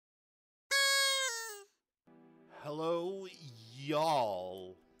Hello,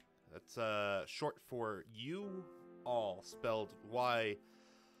 y'all. That's short for you all, spelled Y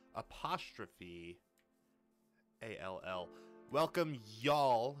apostrophe A-L-L. Welcome,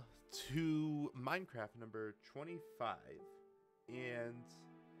 y'all, to Minecraft number 25. And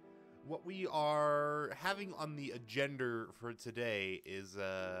what we are having on the agenda for today is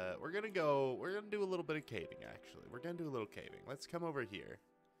we're gonna do a little bit of caving. Actually, we're gonna do a little caving. Let's come over here.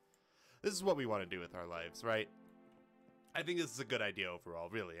 This is what we want to do with our lives, right? I think this is a good idea overall,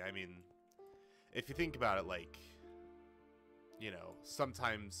 really. I mean, if you think about it, like, you know,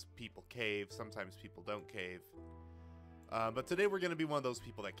 sometimes people cave, sometimes people don't cave. But today we're going to be one of those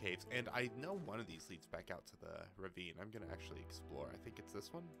people that caves. And I know one of these leads back out to the ravine. I'm going to actually explore. I think it's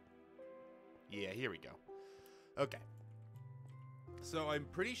this one. Yeah, here we go. Okay. So I'm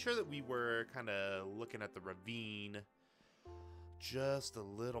pretty sure that we were kind of looking at the ravine just a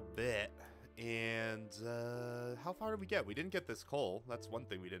little bit. And how far did we get? We didn't get this coal. That's one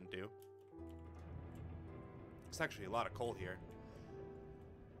thing we didn't do. There's actually a lot of coal here.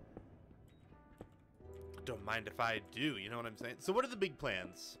 Don't mind if I do, you know what I'm saying? So what are the big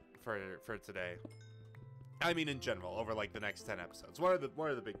plans for today? I mean, in general, over like the next 10 episodes. What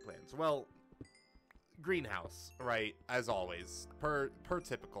are the big plans? Well, greenhouse, right? As always, per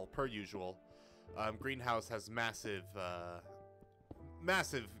typical, per usual. Greenhouse has massive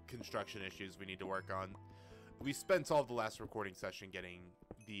construction issues we need to work on. We spent all the last recording session getting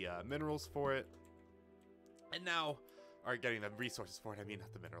the minerals for it, and now are getting the resources for it. I mean,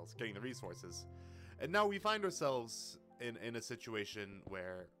 not the minerals, getting the resources. And now we find ourselves in a situation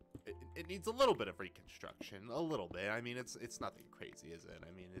where it needs a little bit of reconstruction, a little bit. I mean, it's nothing crazy, is it?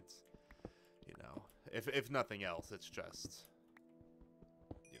 I mean, it's, you know, if nothing else, it's just,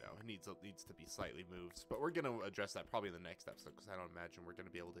 you know, it needs to be slightly moved. But we're going to address that probably in the next episode, because I don't imagine we're going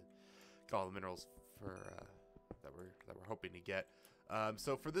to be able to get all the minerals for that we're hoping to get.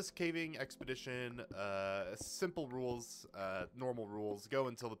 So for this caving expedition, simple rules, normal rules: go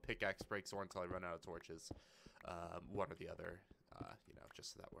until the pickaxe breaks or until I run out of torches. One or the other, you know,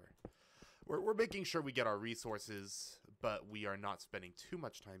 just so that we're making sure we get our resources, but we are not spending too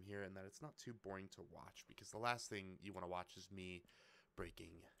much time here, and that it's not too boring to watch, because the last thing you want to watch is me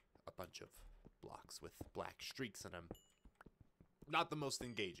breaking a bunch of blocks with black streaks in them. Not the most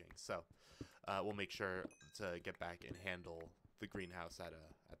engaging. So we'll make sure to get back and handle the greenhouse at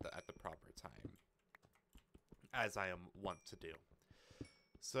the proper time, as I am wont to do.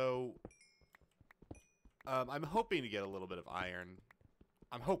 So I'm hoping to get a little bit of iron.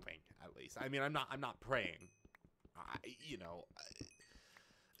 I'm hoping, at least. I mean, I'm not praying. You know,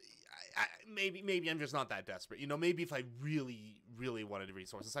 maybe I'm just not that desperate. You know, maybe if I really wanted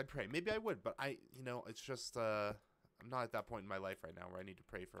resources, I'd pray. Maybe I would, but you know, it's just I'm not at that point in my life right now where I need to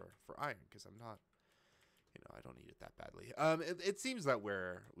pray for iron, because I'm not, you know, I don't need it that badly. It seems that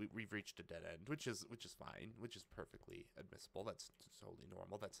we've reached a dead end, which is fine, which is perfectly admissible. That's totally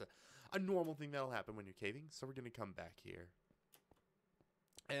normal. That's a normal thing that'll happen when you're caving. So we're gonna come back here,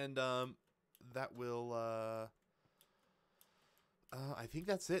 and that will I think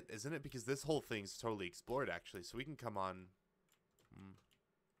that's it, isn't it? Because this whole thing's totally explored, actually. So we can come on.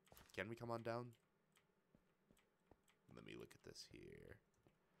 Can we come on down? Let me look at this here.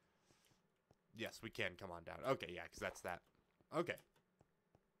 Yes, we can come on down. Okay, yeah, because that's that. Okay.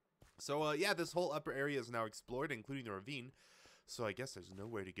 So, yeah, this whole upper area is now explored, including the ravine. So I guess there's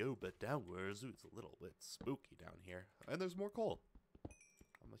nowhere to go but downwards. Ooh, it's a little bit spooky down here. And there's more coal.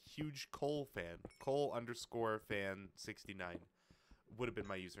 I'm a huge coal fan. Coal_fan69. Would have been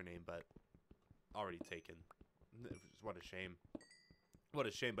my username, but already taken. What a shame. What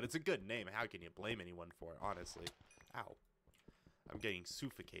a shame, but it's a good name. How can you blame anyone for it, honestly? Ow. I'm getting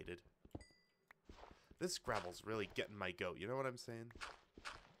suffocated. This gravel's really getting my goat. You know what I'm saying?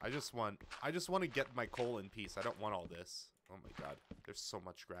 I just want to get my coal in peace. I don't want all this. Oh my god. There's so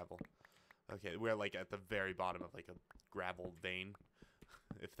much gravel. Okay, we're like at the very bottom of like a gravel vein.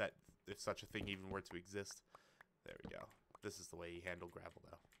 If such a thing even were to exist. There we go. This is the way you handle gravel,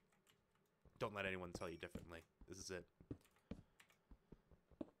 though. Don't let anyone tell you differently. This is it.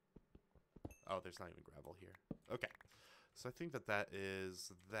 Oh, there's not even gravel here. Okay. So I think that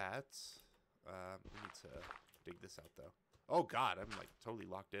is that. We need to dig this out, though. Oh, God. I'm, like, totally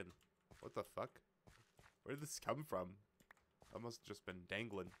locked in. What the fuck? Where did this come from? I must have just been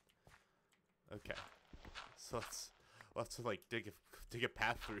dangling. Okay. So let's like, dig a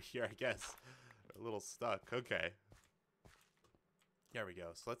path through here, I guess. A little stuck. Okay. There we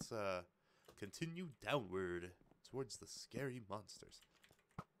go. So let's continue downward towards the scary monsters.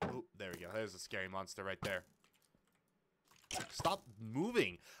 Oh, there we go. There's a scary monster right there. Stop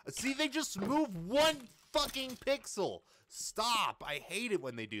moving. See, they just move 1 fucking pixel. Stop. I hate it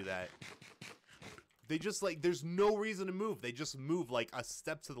when they do that. They just, like, there's no reason to move. They just move, like, a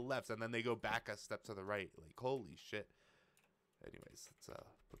step to the left, and then they go back a step to the right. Like, holy shit. Anyways,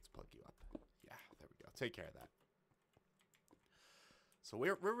 let's plug you up. Yeah, there we go. Take care of that. So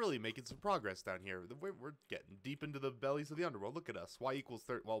we're really making some progress down here. We're getting deep into the bellies of the underworld. Look at us. Y equals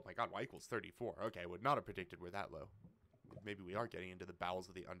 30. Well, oh my god, y equals 34. Okay, I would not have predicted we're that low. Maybe we are getting into the bowels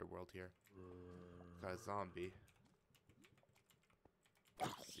of the underworld here. Got a zombie.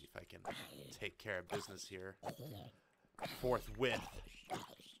 Let's see if I can take care of business here. Forthwith.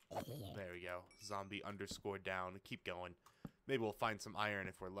 There we go. Zombie underscore down. Keep going. Maybe we'll find some iron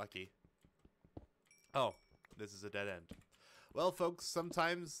if we're lucky. Oh, this is a dead end. Well, folks,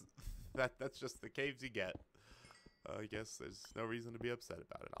 sometimes that's just the caves you get. I guess there's no reason to be upset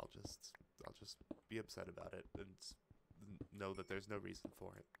about it. I'll just be upset about it and know that there's no reason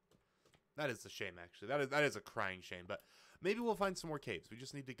for it. That is a shame, actually. That is a crying shame. But maybe we'll find some more caves. We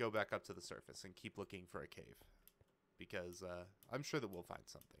just need to go back up to the surface and keep looking for a cave, because I'm sure that we'll find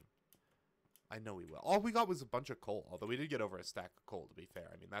something. I know we will. All we got was a bunch of coal, although we did get over a stack of coal, to be fair.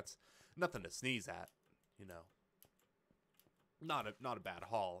 I mean, that's nothing to sneeze at, you know. Not a bad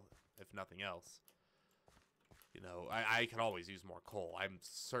haul, if nothing else. You know, I can always use more coal. I'm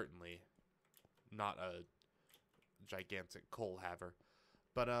certainly not a gigantic coal haver.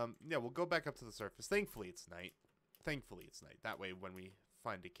 But, yeah, we'll go back up to the surface. Thankfully, it's night. Thankfully, it's night. That way, when we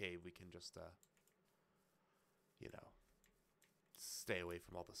find a cave, we can just, you know, stay away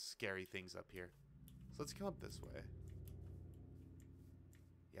from all the scary things up here. So let's come up this way.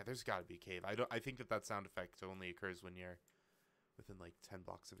 Yeah, there's got to be a cave. I think that sound effect only occurs when you're within like 10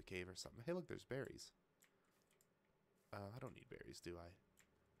 blocks of a cave or something. Hey, look, there's berries. I don't need berries, do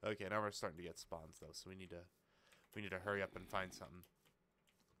I? Okay, now we're starting to get spawns though, so we need to hurry up and find something.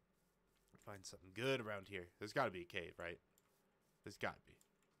 Find something good around here. There's got to be a cave, right? There's got to be.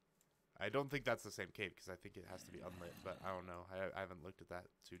 I don't think that's the same cave because I think it has to be unlit, but I don't know. I haven't looked at that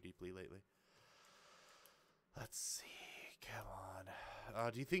too deeply lately. Let's see. Come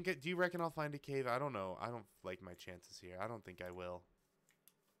on. Do you reckon I'll find a cave? I don't know. I don't like my chances here. I don't think I will.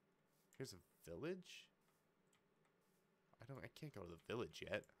 Here's a village? I can't go to the village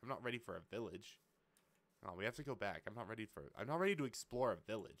yet. I'm not ready for a village. Oh, we have to go back. I'm not ready to explore a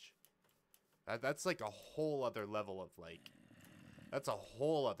village. That's like a whole other level of like, that's a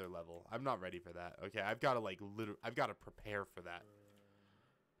whole other level. I'm not ready for that. Okay, I've got to like I've got to prepare for that.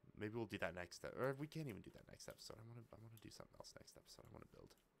 Maybe we'll do that next episode. Or we can't even do that next episode. I want to do something else next episode. I want to build.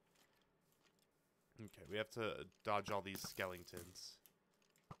 Okay, we have to dodge all these skeletons.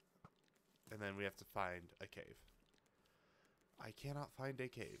 And then we have to find a cave. I cannot find a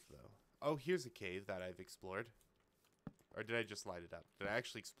cave, though. Oh, here's a cave that I've explored. Or did I just light it up? Did I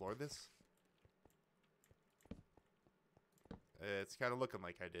actually explore this? It's kind of looking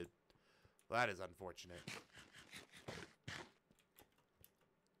like I did. Well, that is unfortunate.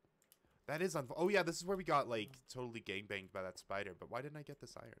 That is oh yeah, this is where we got, like, totally gangbanged by that spider. But why didn't I get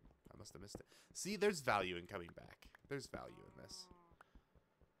this iron? I must have missed it. See, there's value in coming back. There's value in this.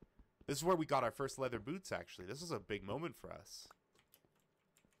 This is where we got our first leather boots, actually. This was a big moment for us.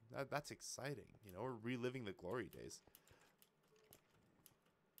 That's exciting. You know, we're reliving the glory days.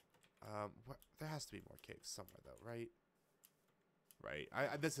 There has to be more caves somewhere, though, right? Right.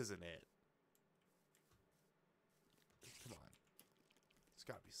 This isn't it. Come on. There's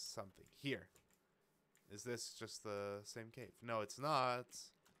got to be something. Here. Is this just the same cave? No, it's not.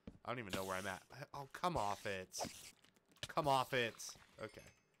 I don't even know where I'm at. Oh, come off it. Come off it. Okay.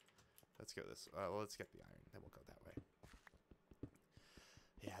 Let's go this. Well, let's get the iron. Then we'll go that way.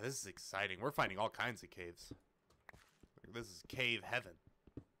 Yeah, this is exciting. We're finding all kinds of caves. This is cave heaven.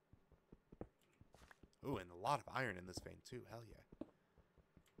 Ooh, and a lot of iron in this vein, too. Hell yeah.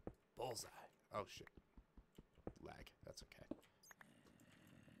 Bullseye. Oh, shit. Lag. That's okay.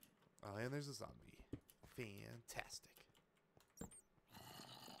 Oh, and there's a zombie. Fantastic. Let's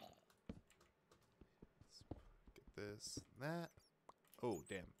get this and that. Oh,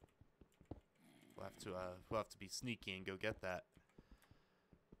 damn. We'll have to be sneaky and go get that.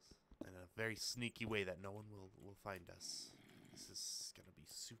 In a very sneaky way that no one will find us. This is gonna be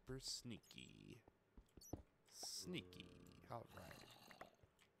super sneaky. Sneaky. Alright.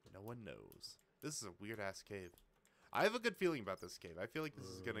 No one knows. This is a weird ass cave. I have a good feeling about this cave. I feel like this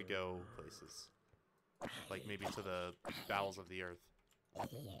is gonna go places. Like maybe to the bowels of the earth.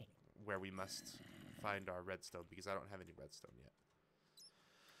 Where we must find our redstone, because I don't have any redstone yet.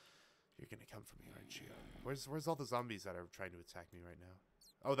 You're gonna come for me, aren't you? Where's all the zombies that are trying to attack me right now?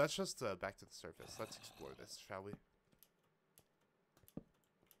 Oh, that's just back to the surface. Let's explore this, shall we?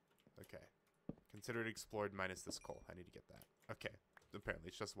 Okay. Consider it explored minus this coal. I need to get that. Okay. Apparently,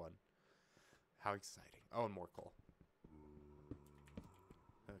 it's just one. How exciting. Oh, and more coal.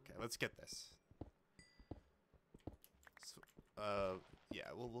 Okay, let's get this. So, yeah,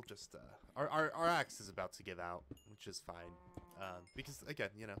 we'll just, our axe is about to give out, which is fine. Because, again,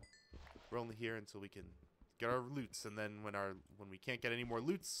 you know, we're only here until we can get our loots, and then when we can't get any more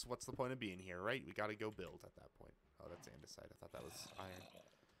loots, what's the point of being here, right? We gotta go build at that point. Oh, that's andesite. I thought that was iron.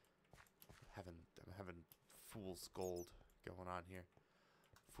 I'm having fool's gold going on here.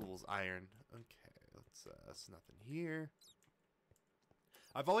 Fool's iron. Okay, that's nothing here.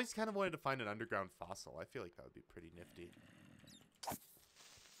 I've always kind of wanted to find an underground fossil. I feel like that would be pretty nifty.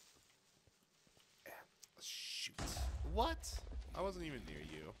 Shoot. What? I wasn't even near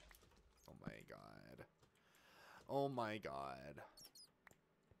you. Oh my god. Oh my god.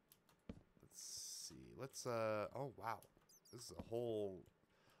 Let's see. Oh wow. This is a whole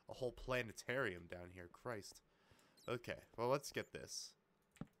planetarium down here. Christ. Okay. Well, let's get this.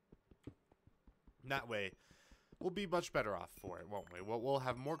 That way, we'll be much better off for it, won't we? We'll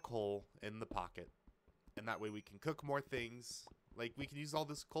have more coal in the pocket. And that way we can cook more things. Like, we can use all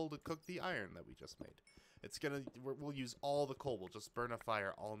this coal to cook the iron that we just made. We'll use all the coal. We'll just burn a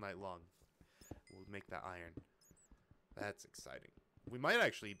fire all night long. We'll make that iron. That's exciting. We might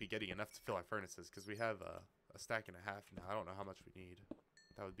actually be getting enough to fill our furnaces, because we have a stack and a half now. I don't know how much we need.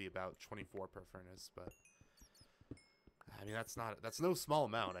 That would be about 24 per furnace, but I mean, that's no small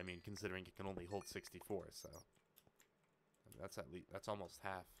amount. I mean, considering it can only hold 64, so I mean, that's almost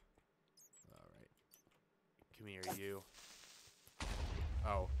half. All right, come here, you.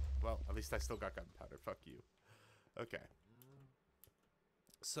 Oh, well, at least I still got gunpowder. Fuck you. Okay.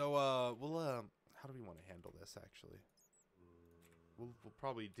 So, how do we want to handle this, actually? We'll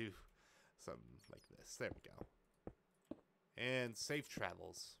probably do something like this. There we go. And safe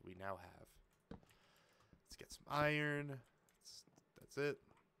travels we now have. Let's get some iron. That's it.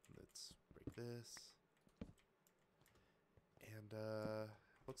 Let's break this. And,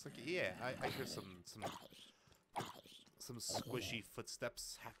 looks like, yeah, I hear some squishy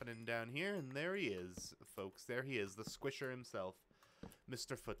footsteps happening down here, and there he is, folks. There he is, the squisher himself,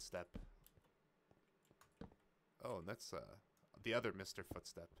 Mr. Footstep. Oh, and that's the other Mr.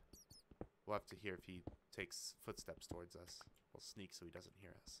 Footstep. We'll have to hear if he takes footsteps towards us. We'll sneak so he doesn't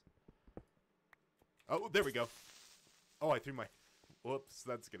hear us. Oh, there we go. Oh, I threw my... Whoops,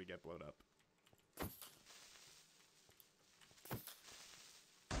 that's gonna get blown up.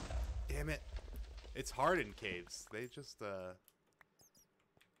 Damn it. It's hard in caves. They just,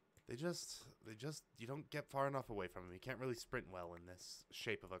 you don't get far enough away from them. You can't really sprint well in this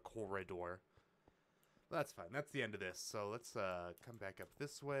shape of a corridor. That's fine. That's the end of this. So let's, come back up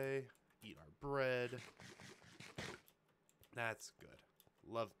this way. Eat our bread. That's good.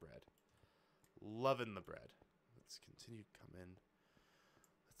 Love bread. Loving the bread. Let's continue to come in.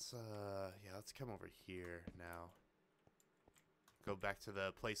 Let's come over here now. Go back to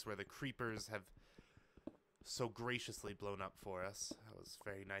the place where the creepers have so graciously blown up for us. That was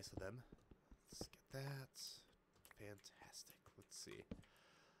very nice of them. Let's get that. Fantastic. Let's see.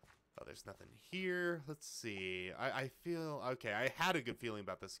 Oh, there's nothing here. Let's see. I feel... Okay, I had a good feeling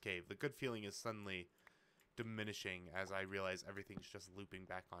about this cave. The good feeling is suddenly diminishing as I realize everything's just looping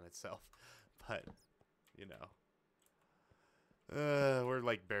back on itself. But, you know. We're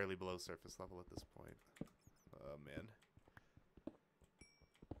like barely below surface level at this point. Oh, man.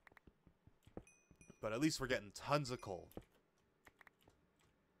 But at least we're getting tons of coal.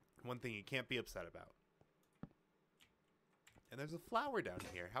 One thing you can't be upset about. And there's a flower down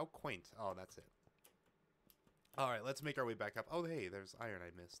here. How quaint. Oh, that's it. Alright, let's make our way back up. Oh, hey, there's iron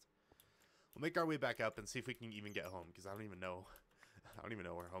I missed. We'll make our way back up and see if we can even get home, because I don't even know. I don't even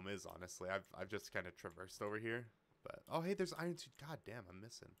know where home is, honestly. I've just kind of traversed over here. But, oh, hey, there's iron too. God damn, I'm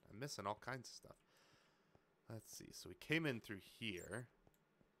missing all kinds of stuff. Let's see. So we came in through here.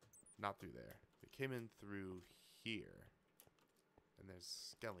 Not through there. We came in through here. And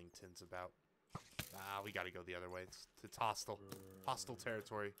there's skeletons about. Ah, we gotta go the other way. It's hostile. Hostile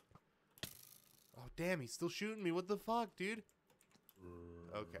territory. Oh, damn, he's still shooting me. What the fuck, dude?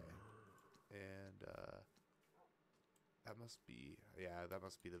 Okay. And, that must be... Yeah, that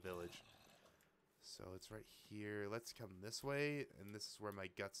must be the village. So it's right here. Let's come this way. And this is where my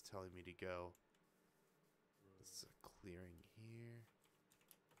gut's telling me to go. This is a clearing here.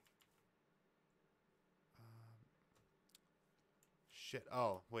 Shit.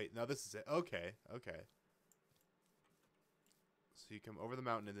 Oh, wait. No, this is it. Okay. Okay. So you come over the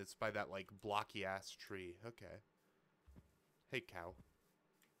mountain and it's by that, like, blocky-ass tree. Okay. Hey, cow.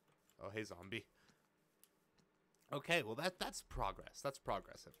 Oh, hey, zombie. Okay, well, that's progress. That's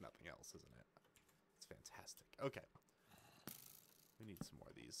progress, if nothing else, isn't it? fantastic. Okay. We need some more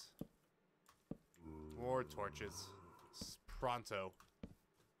of these. More torches. Pronto.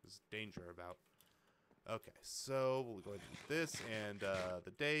 There's danger about. Okay, so we'll go ahead and do this, and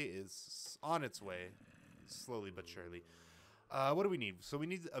the day is on its way, slowly but surely. What do we need? So we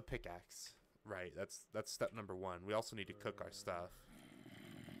need a pickaxe. Right, that's step number 1. We also need to cook our stuff.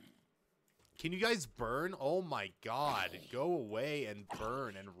 Can you guys burn? Oh my god. Go away and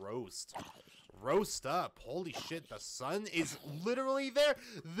burn and roast. Roast up. Holy shit, the sun is literally there.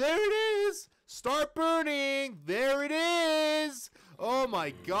 There it is. Start burning. There it is. Oh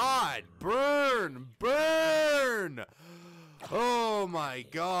my god. Burn. Burn. Oh my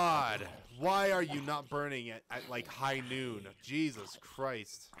god. Why are you not burning at like high noon? Jesus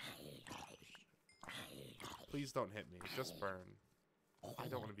Christ. Please don't hit me. Just burn. I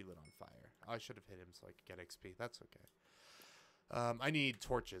don't want to be lit on fire. I should have hit him so I could get XP. That's okay. I need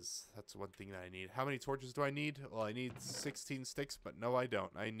torches. That's one thing that I need. How many torches do I need? Well, I need 16 sticks, but no, I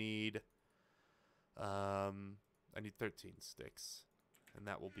don't. I need 13 sticks. And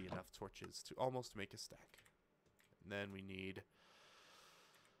that will be enough torches to almost make a stack. And then we need...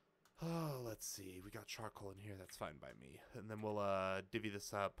 Oh, let's see. We got charcoal in here. That's fine by me. And then we'll divvy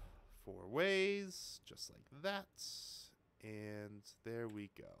this up 4 ways, just like that. And there we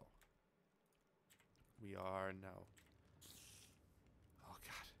go. We are now... Oh,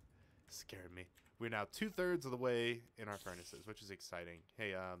 God. Scared me. We're now 2/3 of the way in our furnaces, which is exciting.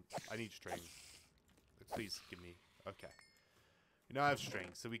 Hey, I need string. Please give me... Okay. We now have string,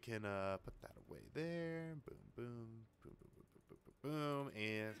 so we can put that away there. Boom, boom, boom, boom, boom, boom, boom, boom.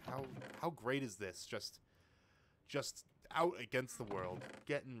 And how great is this? Just out against the world,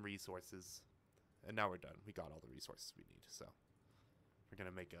 getting resources. And now we're done. We got all the resources we need, so we're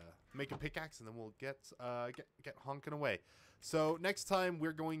gonna make a pickaxe, and then we'll get honking away. So next time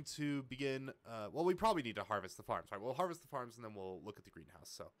we're going to begin. Well, we probably need to harvest the farms, right? We'll harvest the farms, and then we'll look at the greenhouse.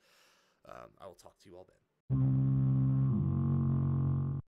 So I will talk to you all then.